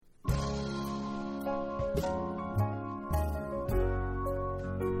While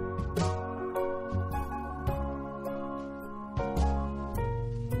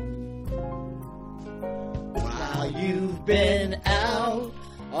you've been out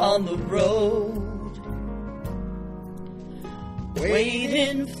on the road,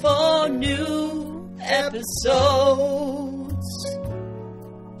 waiting for new episodes,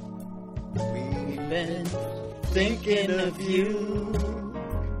 we've been thinking of you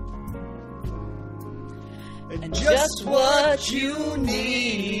and just what you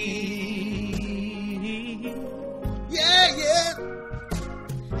need. Yeah, yeah.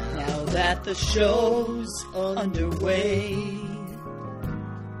 Now that the show's underway,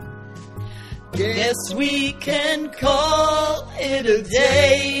 guess we can call it a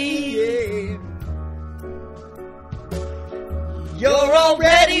day. You're all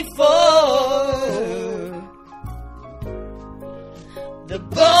ready for the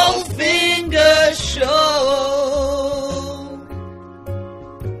Bowfinger Show.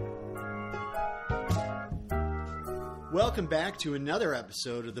 Welcome back to another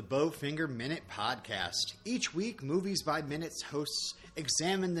episode of the Bowfinger Minute Podcast. Each week, Movies by Minutes hosts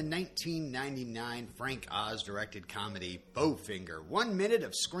examine the 1999 Frank Oz directed comedy Bowfinger. 1 minute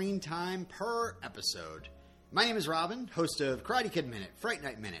of screen time per episode. My name is Robin, host of Karate Kid Minute, Fright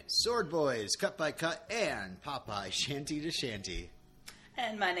Night Minute, Sword Boys, Cut by Cut, and Popeye Shanty to Shanty.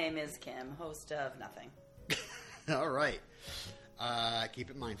 And my name is Kim, host of Nothing. All right. Keep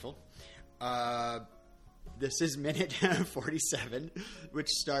it mindful. This is minute 47, which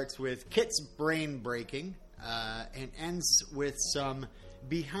starts with Kit's brain breaking and ends with some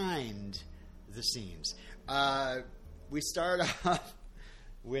behind the scenes. We start off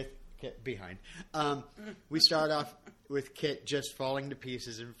with Kit behind. We start off with Kit just falling to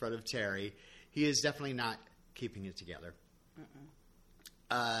pieces in front of Terry. He is definitely not keeping it together.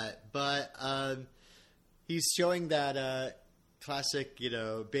 But he's showing that classic,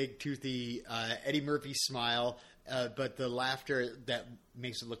 big toothy Eddie Murphy smile, but the laughter that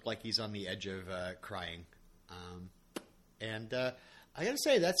makes it look like he's on the edge of crying. And I gotta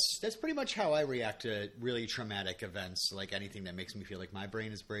say, that's pretty much how I react to really traumatic events, like anything that makes me feel like my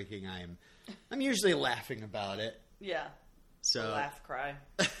brain is breaking. I'm usually laughing about it. Yeah. So Laugh, cry.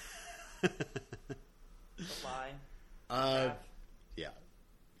 The lie. Laugh.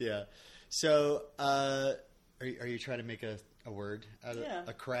 Yeah. So, are you trying to make a word out of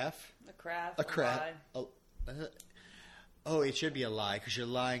a craft? A craft. A craft. Oh, it should be a lie because you're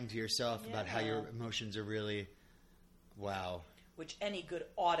lying to yourself about how your emotions are really. Wow. Which any good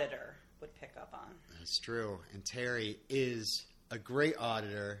auditor would pick up on. That's true. And Terry is a great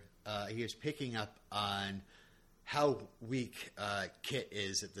auditor. He is picking up on how weak Kit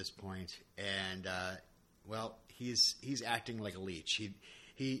is at this point, and he's acting like a leech.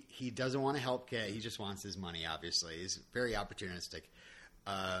 He doesn't want to help Kit. He just wants his money, obviously. He's very opportunistic.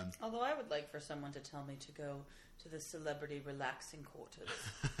 Although I would like for someone to tell me to go to the celebrity relaxing quarters.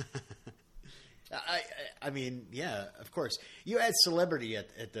 I mean, yeah, of course. You add celebrity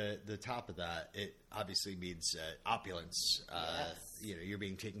at the top of that, it obviously means opulence. Yes. You're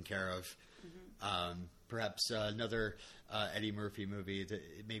being taken care of. Mm-hmm. Perhaps another Eddie Murphy movie.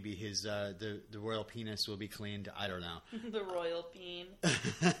 Maybe his the royal penis will be cleaned. I don't know. The royal peen.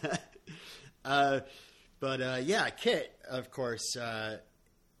 But Kit, of course.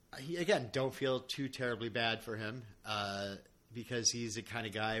 Again, don't feel too terribly bad for him because he's the kind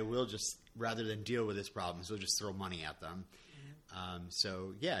of guy who will just, rather than deal with his problems, he'll just throw money at them. Mm-hmm.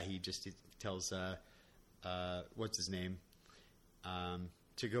 He tells what's his name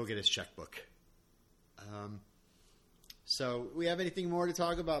to go get his checkbook. So, we have anything more to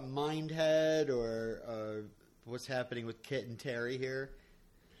talk about Mindhead or what's happening with Kit and Terry here?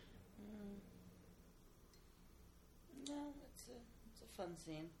 No, it's a fun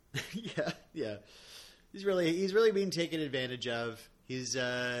scene. Yeah. He's really being taken advantage of.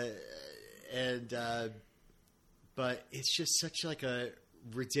 But it's just such like a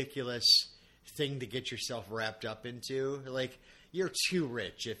ridiculous thing to get yourself wrapped up into. Like, you're too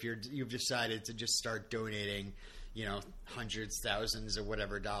rich if you've decided to just start donating, hundreds, thousands, or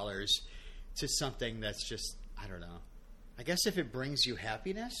whatever dollars to something that's just, I don't know. I guess if it brings you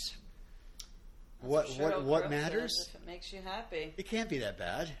happiness, what matters? If it makes you happy, it can't be that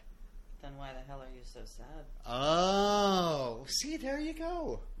bad. Then why the hell are you so sad? Oh, see, there you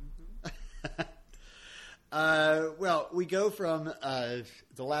go. Mm-hmm. Well, we go from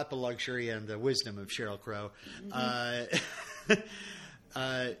the lap of luxury and the wisdom of Sheryl Crow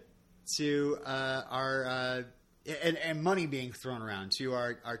to our and money being thrown around to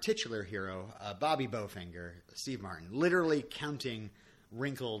our titular hero, Bobby Bowfinger, Steve Martin, literally counting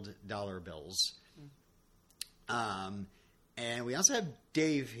wrinkled dollar bills. And we also have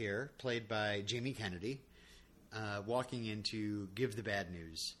Dave here, played by Jamie Kennedy, walking in to give the bad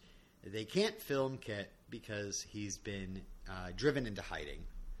news. They can't film Kit because he's been driven into hiding.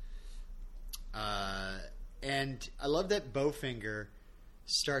 And I love that Bowfinger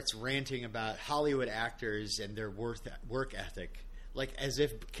starts ranting about Hollywood actors and their work ethic, like as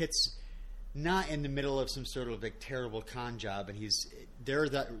if Kit's not in the middle of some sort of like terrible con job, and they're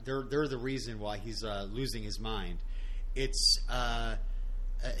the reason why he's losing his mind. It's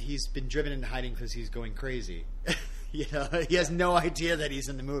he's been driven into hiding because he's going crazy. He has no idea that he's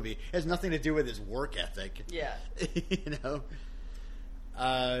in the movie. It has nothing to do with his work ethic. Yeah.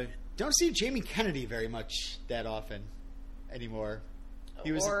 Don't see Jamie Kennedy very much that often anymore.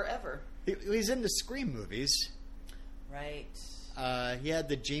 Ever. He's in the Scream movies. Right. He had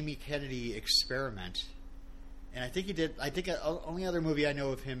the Jamie Kennedy Experiment. And I think he did... I think the only other movie I know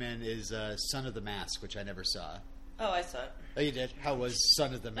of him in is Son of the Mask, which I never saw. Oh, I saw it. Oh, you did? How was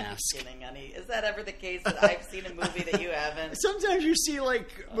Son of the Mask? I'm kidding, honey. Is that ever the case that I've seen a movie that you haven't? Sometimes you see,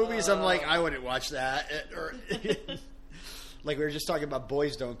 movies I'm like, I wouldn't watch that. Or... Like we were just talking about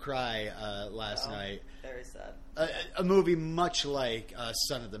Boys Don't Cry last night. Very sad. A movie much like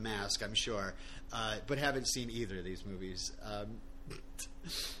Son of the Mask, I'm sure, but haven't seen either of these movies.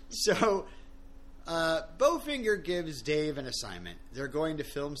 So Bowfinger gives Dave an assignment. They're going to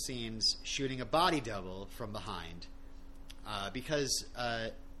film scenes shooting a body double from behind because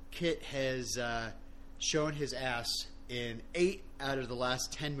Kit has shown his ass in 8 out of the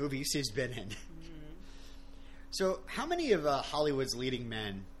last 10 movies he's been in. So, how many of Hollywood's leading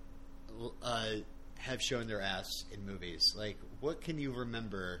men have shown their ass in movies? Like, what can you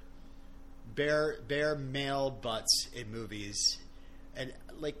remember? Bare male butts in movies, and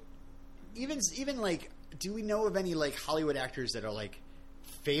even do we know of any Hollywood actors that are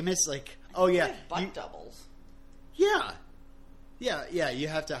famous? Butt doubles. Yeah. You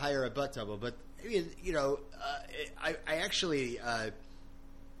have to hire a butt double, but I actually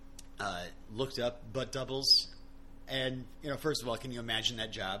looked up butt doubles. And, first of all, can you imagine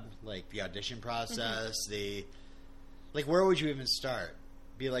that job? Like, the audition process, where would you even start?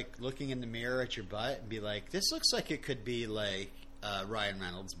 Be looking in the mirror at your butt and be like, this looks like it could be Ryan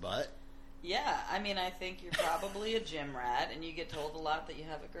Reynolds' butt. Yeah, I mean, I think you're probably a gym rat, and you get told a lot that you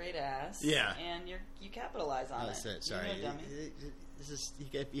have a great ass. Yeah. And you capitalize on it. That's it, sorry. Dummy. This is,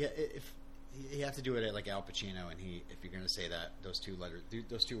 you have to do it at Al Pacino, and if you're going to say that, those two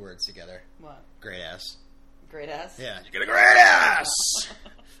words together. What? Great ass. Great ass? Yeah, you get a great ass!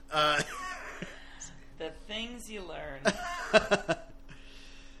 The things you learn.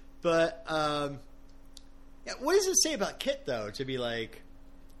 But, what does it say about Kit, though, to be what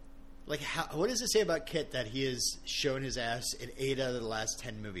does it say about Kit that he has shown his ass in 8 out of the last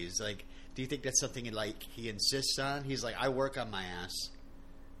 10 movies? Do you think that's something he insists on? He's like, I work on my ass,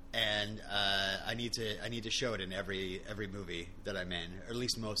 and I need to show it in every movie that I'm in, or at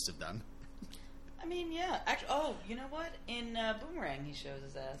least most of them. I mean, yeah. Actually, you know what? In Boomerang, he shows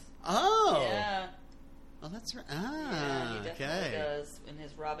his ass. Oh. Yeah. Oh, that's right. Yeah, he definitely does in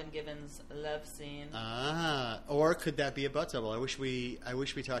his Robin Givens love scene. Or could that be a butt double? I wish we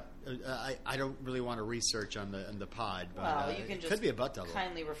talked. I don't really want to research on the pod, but you can just could be a butt double.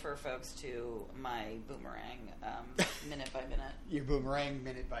 Kindly refer folks to my Boomerang minute by minute. Your Boomerang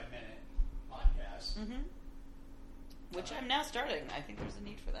minute by minute podcast. Mm-hmm. Which I'm now starting. I think there's a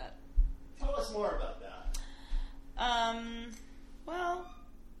need for that. Tell us more about that. Well,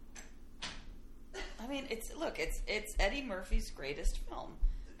 I mean, it's Eddie Murphy's greatest film,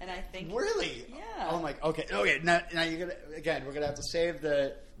 and I think really, yeah. Oh my, okay. Now we're gonna have to save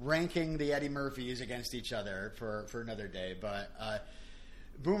the ranking the Eddie Murphys against each other for another day. But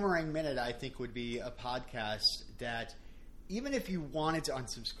Boomerang Minute, I think, would be a podcast that even if you wanted to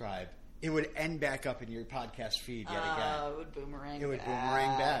unsubscribe, it would end back up in your podcast feed yet again. It would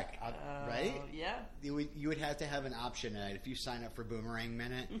boomerang back, right? Yeah. You would have to have an option that if you sign up for Boomerang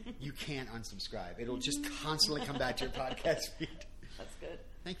Minute, you can't unsubscribe. It'll just constantly come back to your podcast feed. That's good.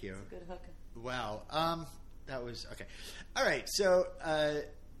 Thank you. That's a good hook. Wow. That was okay. All right. So,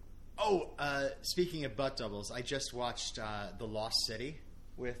 speaking of butt doubles, I just watched The Lost City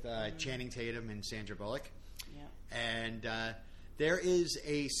with Channing Tatum and Sandra Bullock. Yeah. And there is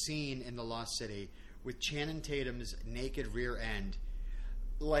a scene in The Lost City with Channing Tatum's naked rear end,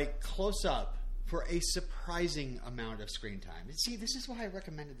 close up, for a surprising amount of screen time. See, this is why I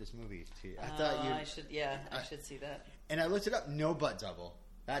recommended this movie to you. I thought I should see that. And I looked it up. No butt double.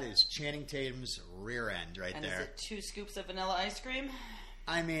 That is Channing Tatum's rear end right there. And is it 2 scoops of vanilla ice cream?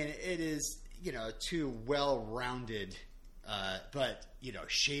 I mean, it is, 2 well-rounded, but,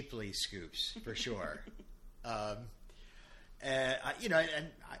 shapely scoops, for sure. I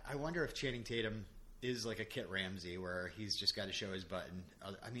wonder if Channing Tatum is like a Kit Ramsey, where he's just got to show his butt. And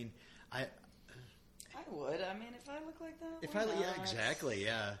I would. I mean, if I look like that, yeah, exactly,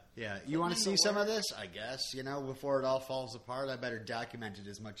 yeah. You want to see some of this? I guess before it all falls apart, I better document it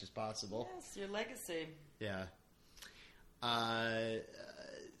as much as possible. Yes, your legacy. Yeah.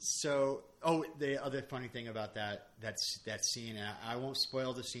 The other funny thing about that scene, and I won't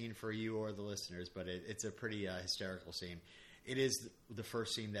spoil the scene for you or the listeners, but it's a pretty hysterical scene. It is the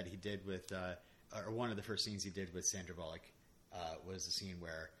first scene that he did with, or one of the first scenes he did with Sandra Bullock, was the scene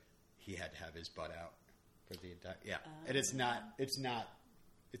where he had to have his butt out for the entire. Yeah, and it's not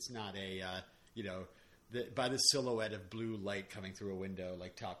a by the silhouette of blue light coming through a window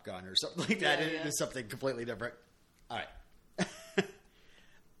like Top Gun or something like that. It is something completely different. All right.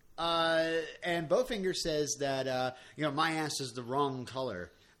 And Bowfinger says that my ass is the wrong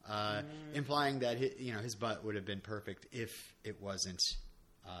color, implying that his butt would have been perfect if it wasn't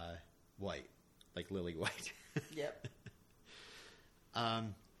white, like lily white. Yep.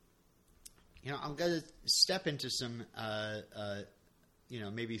 I'm going to step into some,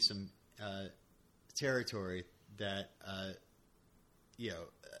 maybe some territory that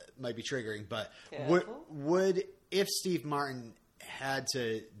might be triggering, but would if Steve Martin had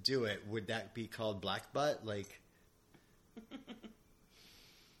to do it, would that be called black butt? Like,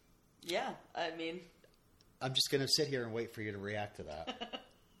 yeah, I mean, I'm just going to sit here and wait for you to react to that.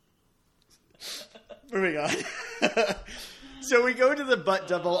 Moving on. So we go to the butt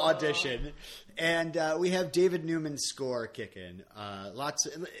double audition, and we have David Newman's score kick in. Lots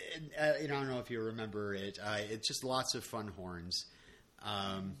of, I don't know if you remember it. It's just lots of fun horns.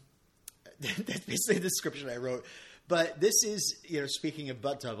 That's basically the description I wrote. But this is, speaking of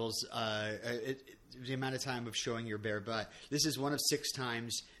butt doubles, the amount of time of showing your bare butt. This is one of 6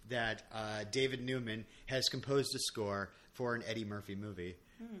 times that David Newman has composed a score for an Eddie Murphy movie.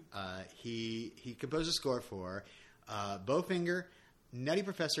 He composed a score for Bowfinger, Nutty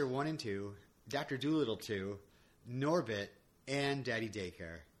Professor 1 and 2, Dr. Dolittle 2, Norbit, and Daddy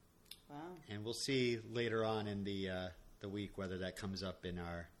Daycare. Wow. And we'll see later on in the week whether that comes up in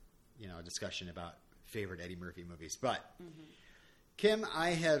our discussion about favorite Eddie Murphy movies. But Kim,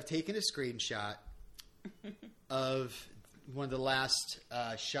 I have taken a screenshot of one of the last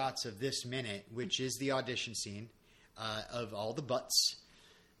shots of this minute, which is the audition scene of all the butts.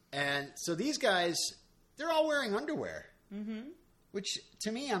 And so these guys, they're all wearing underwear, which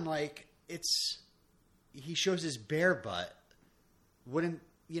to me, I'm like, he shows his bare butt. Wouldn't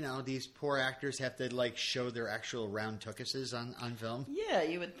these poor actors have to show their actual round tuchuses on film? Yeah,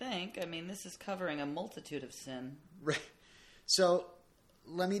 you would think. I mean, this is covering a multitude of sin. Right. So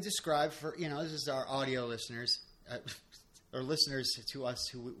let me describe this is our audio listeners, or listeners to us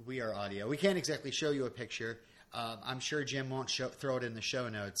who we are audio. We can't exactly show you a picture. I'm sure Jim won't throw it in the show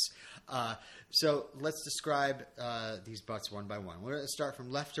notes. So let's describe these butts one by one. We're going to start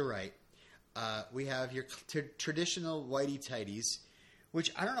from left to right. We have your traditional whitey tighties, which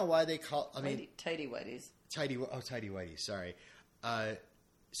I don't know why they call. Tighty whities. Tighty whities. Sorry.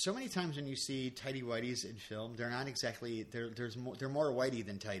 So many times when you see tighty whities in film, they're not exactly. They're more whitey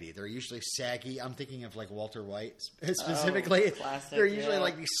than tighty. They're usually saggy. I'm thinking of Walter White specifically. Classic, they're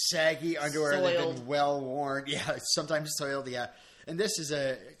usually these saggy underwear that have been well worn. Yeah, sometimes soiled. Yeah, and this is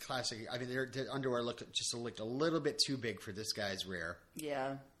a classic. I mean, the underwear looked a little bit too big for this guy's rear.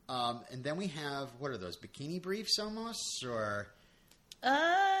 Yeah. And then we have, what are those, bikini briefs almost, or?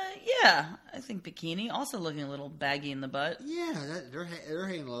 Yeah, I think bikini. Also looking a little baggy in the butt. Yeah, they're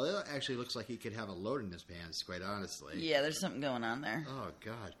hanging a little. Actually, looks like he could have a load in his pants. Quite honestly. Yeah, there's something going on there. Oh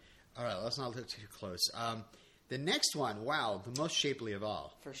God! All right, let's not look too close. The next one, wow, the most shapely of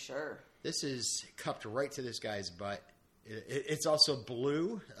all. For sure. This is cupped right to this guy's butt. It's also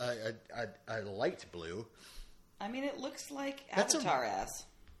blue, a light blue. I mean, it looks like Avatar ass.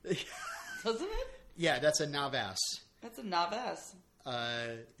 Doesn't it? Yeah, that's a Navas. That's a Navas.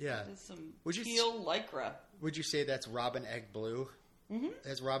 Yeah. There's some teal lycra. Would you say that's Robin Egg Blue? Mm-hmm.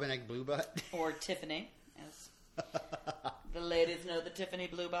 That's Robin Egg Blue butt? Or Tiffany, as the ladies know the Tiffany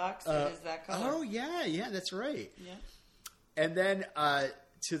blue box. It is that color. Oh, yeah, that's right. Yeah. And then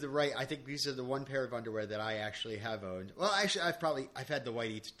to the right, I think these are the one pair of underwear that I actually have owned. Well, actually, I've had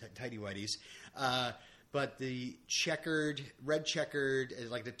the tighty whities. But the red checkered,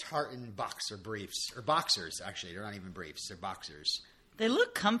 like the tartan boxer briefs, or boxers, actually. They're not even briefs. They're boxers. They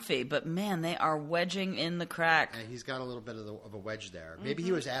look comfy, but man, they are wedging in the crack. And he's got a little bit of a wedge there. Maybe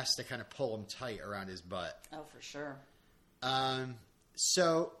he was asked to kind of pull them tight around his butt. Oh, for sure.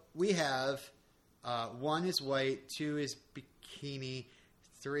 So we have 1 is white, 2 is bikini,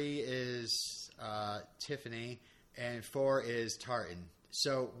 3 is Tiffany, and 4 is Tartan.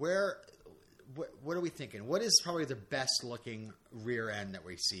 So what are we thinking? What is probably the best looking rear end that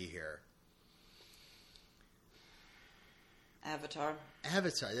we see here? Avatar,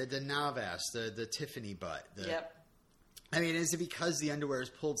 the Navas, the Tiffany butt. Yep. I mean, is it because the underwear is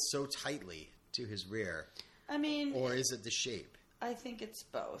pulled so tightly to his rear? I mean... Or is it the shape? I think it's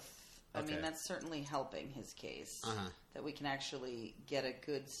both. Okay. I mean, that's certainly helping his case. That we can actually get a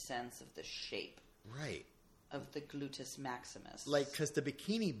good sense of the shape. Right. Of the gluteus maximus. Like, because the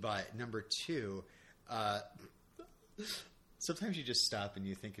bikini butt, number 2, sometimes you just stop and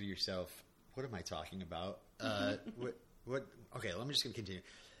you think to yourself, what am I talking about? What? Okay, let me just continue.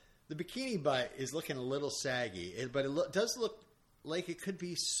 The bikini butt is looking a little saggy, but it does look like it could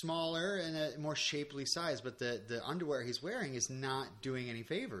be smaller and a more shapely size, but the underwear he's wearing is not doing any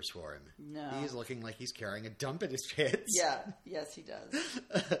favors for him. No. He's looking like he's carrying a dump at his pants. Yeah, yes, he does.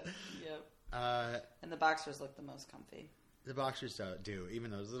 Yep. And the boxers look the most comfy. The boxers do,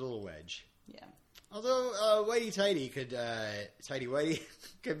 even though there's a little wedge. Yeah. Although Whitey Tighty Tighty Whitey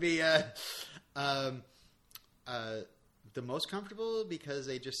could be the most comfortable because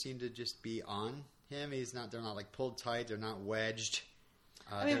they just seem to just be on him. They're not like pulled tight. They're not wedged.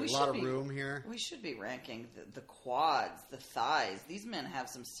 There's a lot of room here. We should be ranking the quads, the thighs. These men have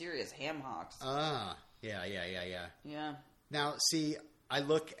some serious ham hocks. Yeah. Yeah. Now, see, I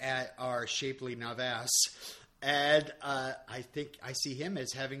look at our shapely Navas, and I think I see him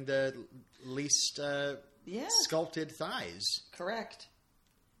as having the least sculpted thighs. Correct.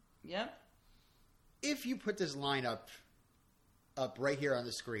 Yep. If you put this line up right here on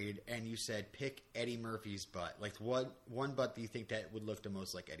the screen, and you said pick Eddie Murphy's butt, like what one butt do you think that would look the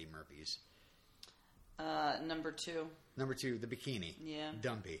most like Eddie Murphy's? Number 2. Number 2, the bikini. Yeah.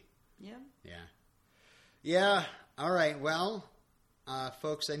 Dumpy. Yeah. Yeah. All right. Well,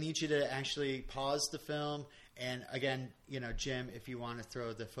 folks, I need you to actually pause the film. And again, Jim, if you want to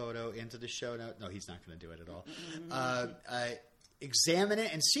throw the photo into the show note, no, he's not going to do it at all. Examine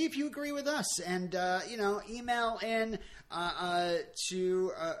it and see if you agree with us. And, email in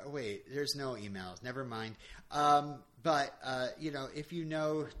to... wait, there's no emails. Never mind. But, if you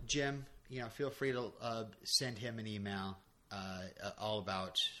know Jim, feel free to send him an email all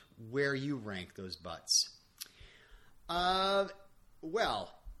about where you rank those butts.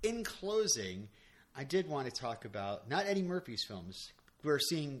 Well, in closing, I did want to talk about, not Eddie Murphy's films. We're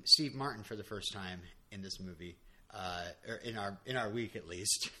seeing Steve Martin for the first time in this movie. Or in our week at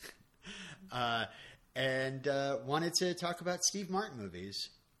least, and wanted to talk about Steve Martin movies.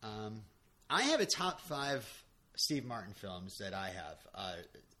 I have a top 5 Steve Martin films that I have,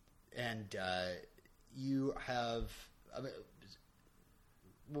 and you have.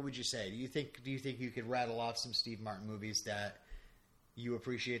 What would you say? Do you think you could rattle off some Steve Martin movies that you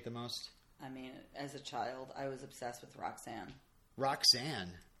appreciate the most? I mean, as a child, I was obsessed with Roxanne.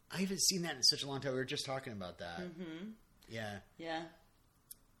 Roxanne. I haven't seen that in such a long time. We were just talking about that. Mm-hmm. Yeah. Yeah.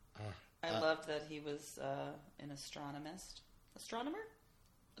 I loved that he was an astronomist. Astronomer?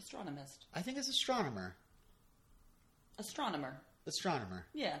 Astronomist. I think it's astronomer. Astronomer.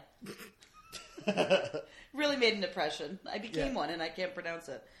 Yeah. Really made an impression. I became one, and I can't pronounce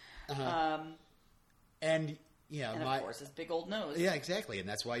it. And of course, his big old nose. Yeah, exactly. And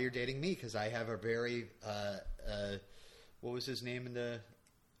that's why you're dating me, because I have a very... what was his name in the...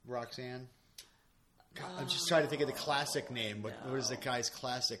 Roxanne? I'm just trying to think of the classic name. What is the guy's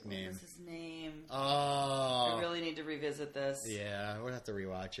classic name? What was his name? Oh. I really need to revisit this. Yeah, we'll have to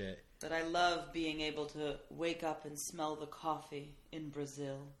rewatch it. But I love being able to wake up and smell the coffee in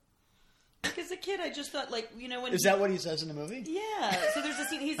Brazil. Like as a kid, I just thought, when is that what he says in the movie? Yeah. So there's a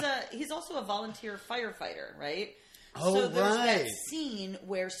scene. He's also a volunteer firefighter, right? Oh, so there's right. that scene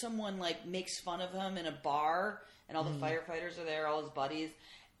where someone makes fun of him in a bar, and all the firefighters are there, all his buddies.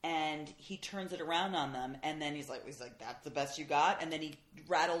 And he turns it around on them, and then he's like, "That's the best you got." And then he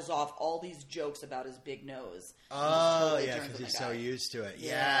rattles off all these jokes about his big nose. Oh, yeah, because he's so used to it. Yeah.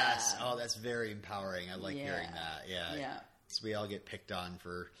 Yes. Oh, that's very empowering. I like hearing that. Yeah. Yeah. So we all get picked on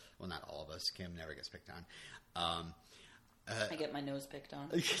for, well, not all of us. Kim never gets picked on. I get my nose picked on.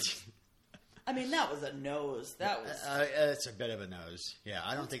 I mean, that was a nose. That was... it's a bit of a nose. Yeah,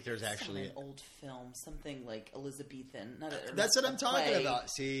 I don't think there's actually... an old film, something like Elizabethan. That's what I'm talking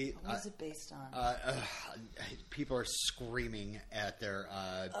about. See... What was it based on? People are screaming at their...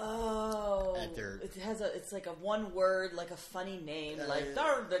 It's like a one word, like a funny name, like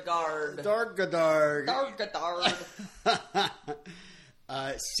Dargagard.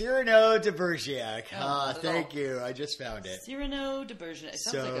 Cyrano de Bergerac. Thank you. I just found it. Cyrano de Bergerac. It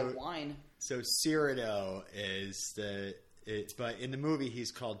sounds like a wine. So Cyrano is But in the movie,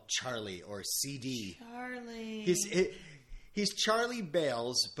 he's called Charlie or CD. Charlie. He's Charlie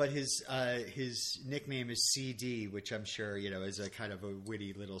Bales, but his nickname is CD, which I'm sure is a kind of a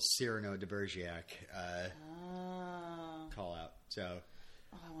witty little Cyrano de Bergerac call out. So,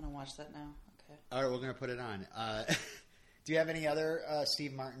 I want to watch that now. Okay. All right, we're going to put it on. Do you have any other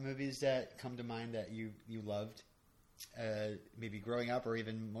Steve Martin movies that come to mind that you loved, maybe growing up or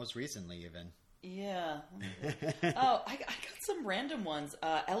even most recently, even? Yeah. Oh, I got some random ones.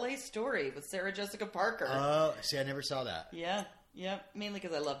 L.A. Story with Sarah Jessica Parker. Oh, see, I never saw that. Yeah. Mainly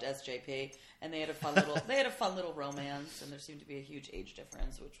because I loved SJP, and they had a fun little romance, and there seemed to be a huge age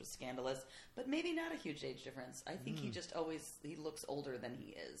difference, which was scandalous. But maybe not a huge age difference. I think he looks older than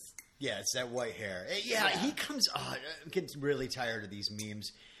he is. Yeah, it's that white hair. Yeah. He comes. Oh, I'm getting really tired of these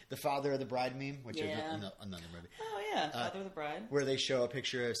memes. The Father of the Bride meme, which is another movie. Oh yeah, Father of the Bride, where they show a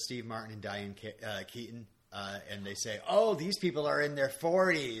picture of Steve Martin and Diane Keaton, and they say, "Oh, these people are in their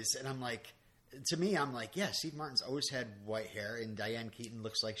 40s," and I'm like, yeah, Steve Martin's always had white hair, and Diane Keaton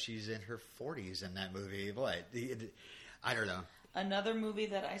looks like she's in her 40s in that movie. What? I don't know. Another movie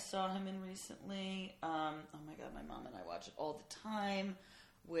that I saw him in recently. Oh my god, my mom and I watch it all the time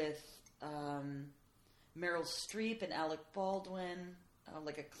with Meryl Streep and Alec Baldwin.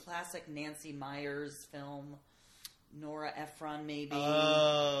 Like a classic Nancy Myers film. Nora Ephron, maybe.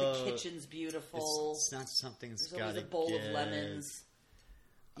 The kitchen's beautiful. It's not something's There's always a bowl of lemons.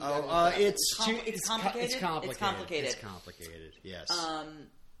 It's complicated. It's complicated. It's complicated. Yes.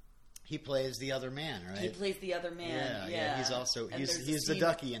 He plays the other man, right? He plays the other man. Yeah. He's also he's the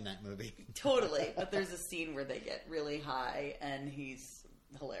ducky in that movie. Totally. But there's a scene where they get really high, and he's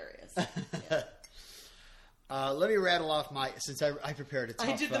hilarious. Yeah. Let me rattle off since I prepared a top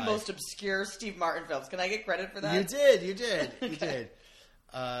 5. I did the most obscure Steve Martin films. Can I get credit for that? You did. Okay. You did.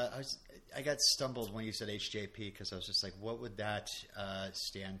 I got stumbled when you said HJP because I was just like, what would that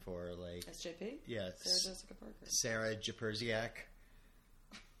stand for? Like SJP? Yeah. Sarah Jessica Parker. Sarah Jeperziak.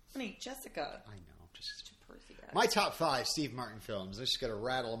 Honey, Jessica. I know. Just Jeperziak. my top 5 Steve Martin films. I'm just going to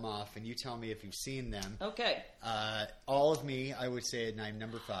rattle them off, and you tell me if you've seen them. Okay. All of Me, I would say, I'm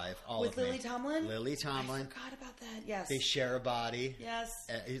number 5. All With of Me. Lily Tomlin? Lily Tomlin. I forgot about that. Yes. They share a body. Yes.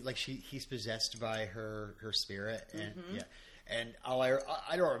 Like he's possessed by her spirit, and yeah. And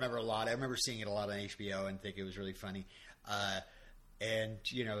I don't remember a lot. I remember seeing it a lot on HBO and think it was really funny. And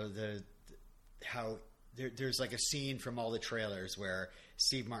how there's like a scene from all the trailers where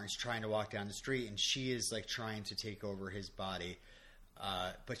Steve Martin's trying to walk down the street and she is like trying to take over his body.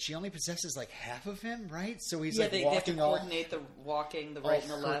 But she only possesses like half of him, right? So he's like walking. They have to coordinate the walking, the right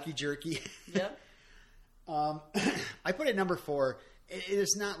and the left. Herky jerky. Yep. I put it number 4. It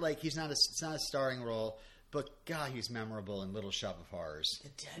is not like it's not a starring role, but God, he's memorable in Little Shop of Horrors. The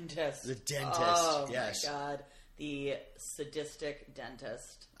dentist. Oh yes. My God, the sadistic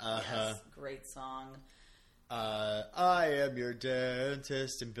dentist. Yes, great song. I am your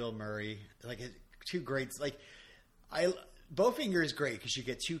dentist, and Bill Murray, like 2 greats. Like Bowfinger is great because you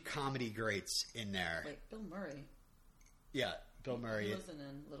get 2 comedy greats in there. Wait, Bill Murray? Yeah, Bill Murray. He wasn't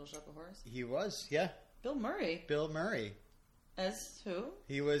in Little Shop of Horrors? He was, yeah. Bill Murray? Bill Murray. As who?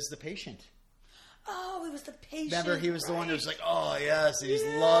 He was the patient. Oh, he was the patient. Remember, he was the one who was like, oh, yes, and he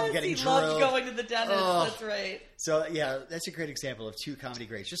yes, loved getting drilled. He loved going to the dentist, that's right. So, yeah, that's a great example of 2 comedy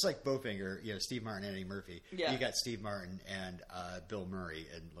greats. Just like Bowfinger, Steve Martin and Eddie Murphy. Yeah. You got Steve Martin and Bill Murray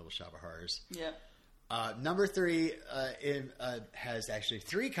in Little Shop of Horrors. Yeah. Number 3 has actually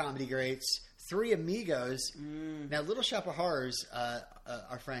 3 comedy greats, 3 amigos. Now, Little Shop of Horrors,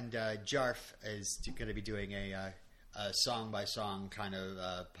 our friend Jarf is going to be doing a song-by-song kind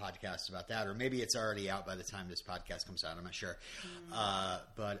of podcast about that. Or maybe it's already out by the time this podcast comes out. I'm not sure.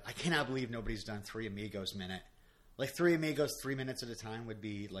 But I cannot believe nobody's done 3 amigos minute. Like 3 amigos, 3 minutes at a time would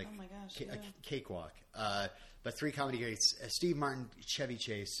be like oh my gosh, a cakewalk. But 3 comedy greats, Steve Martin, Chevy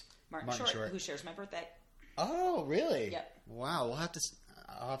Chase, Martin Short, who shares my birthday. Oh, really? Yep. Wow.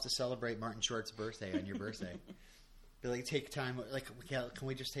 I'll have to celebrate Martin Short's birthday on your birthday. But like, take time. Like, can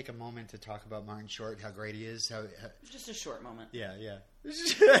we just take a moment to talk about Martin Short? How great he is. How just a short moment. Yeah.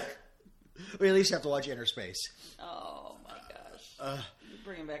 We at least have to watch Inner Space. Oh my gosh! You're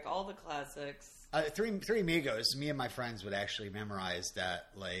bringing back all the classics. 3 Amigos. Me and my friends would actually memorize that.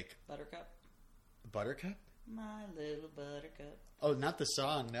 Like Buttercup. My little buttercup. Oh, not the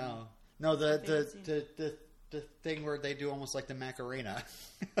song. No. The thing where they do almost like the Macarena.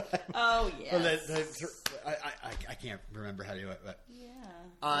 Oh, yes. I can't remember how to do it. But.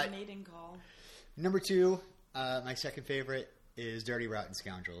 Yeah. Mating call. Number 2, my second favorite is Dirty Rotten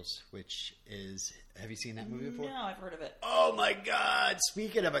Scoundrels, which is... Have you seen that movie before? No, I've heard of it. Oh, my God.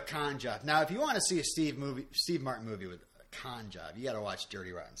 Speaking of a con job. Now, if you want to see a Steve Martin movie with con job. You got to watch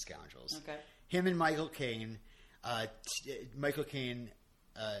Dirty Rotten Scoundrels. Okay. Him and Michael Caine. Michael Caine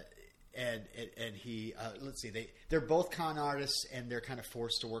and he. Let's see. They're both con artists, and they're kind of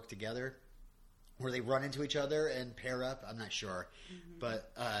forced to work together, where they run into each other and pair up. I'm not sure,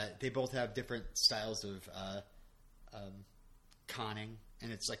 but they both have different styles of conning,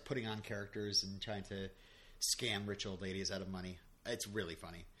 and it's like putting on characters and trying to scam rich old ladies out of money. It's really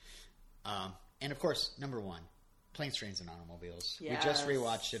funny. And of course, number one, Planes, Trains, and Automobiles. Yes. We just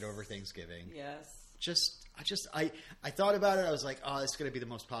rewatched it over Thanksgiving. Yes. I thought about it. I was like, oh, it's going to be the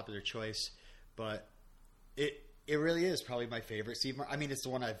most popular choice, but it really is probably my favorite Steve Martin. I mean, it's the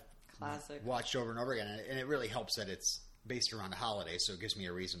one I've Classic. watched over and over again, and it really helps that it's based around a holiday, so it gives me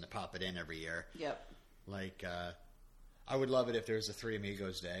a reason to pop it in every year. Yep. Like, I would love it if there was a Three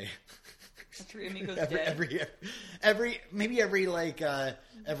Amigos Day. A Three Amigos Day? Every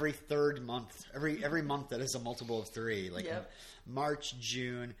third month. Every month that is a multiple of three. Like March,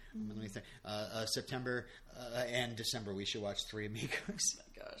 June, let me think, September, and December we should watch Three Amigos. Oh my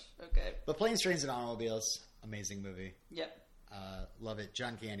gosh. Okay. But Planes, Trains, and Automobiles, amazing movie. Yep. Love it.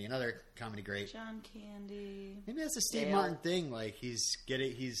 John Candy, another comedy great. John Candy. Maybe that's a Steve Dale. Martin thing. Like he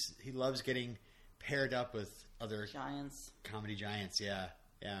loves getting paired up with other Giants. comedy giants. Yeah.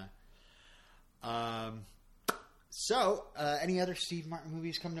 So, any other Steve Martin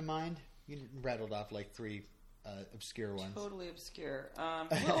movies come to mind? You rattled off like three obscure ones. Totally obscure.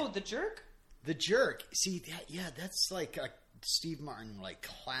 The Jerk? The Jerk. See, that's like a Steve Martin like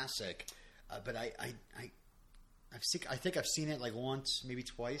classic. But I think I've seen it like once, maybe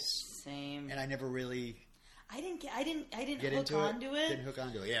twice. Same. And I never really. I didn't get hook onto it. Didn't hook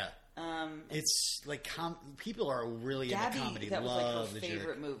onto it. Yeah. It's like people are really Gabby, into comedy. that was Love like her The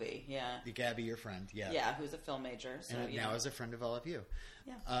favorite Jerk. movie. Yeah. Gabby, your friend. Yeah. Yeah, who's a film major. So And now is a friend of all of you.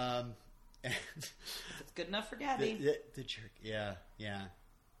 Yeah. If it's good enough for Gabby. The Jerk. Yeah.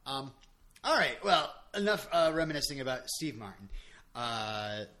 All right. Well, enough reminiscing about Steve Martin.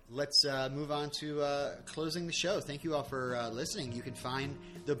 Let's move on to closing the show. Thank you all for listening. You can find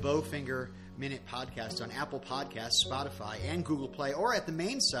the Bowfinger Minute podcast on Apple Podcasts, Spotify, and Google Play, or at the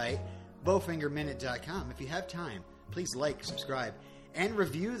main site, bowfingerminute.com. If you have time, please like, subscribe, and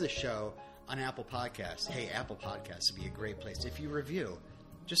review the show on Apple Podcasts. Hey, Apple Podcasts would be a great place. If you review,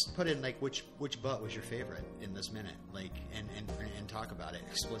 just put in like which butt was your favorite in this minute, like and talk about it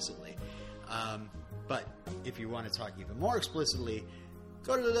explicitly. But if you want to talk even more explicitly,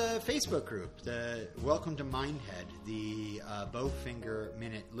 go to the Facebook group, the Welcome to Mindhead, the Bowfinger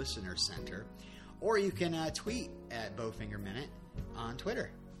Minute Listener Center, or you can tweet at Bowfinger Minute on Twitter.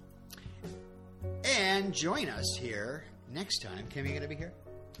 And join us here next time. Kim, you going to be here?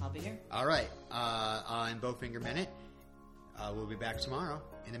 I'll be here. All right. On Bowfinger Minute. We'll be back tomorrow.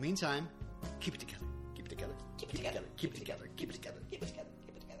 In the meantime, keep it together. Keep it together. Keep it together. Keep it together. Keep it together. Keep it together.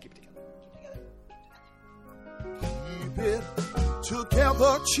 Keep it together. Keep it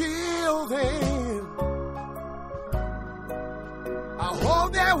together, children. I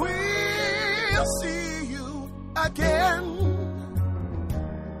hope that we'll see you again.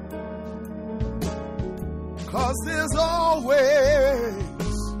 'Cause there's always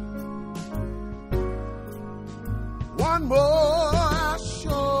one more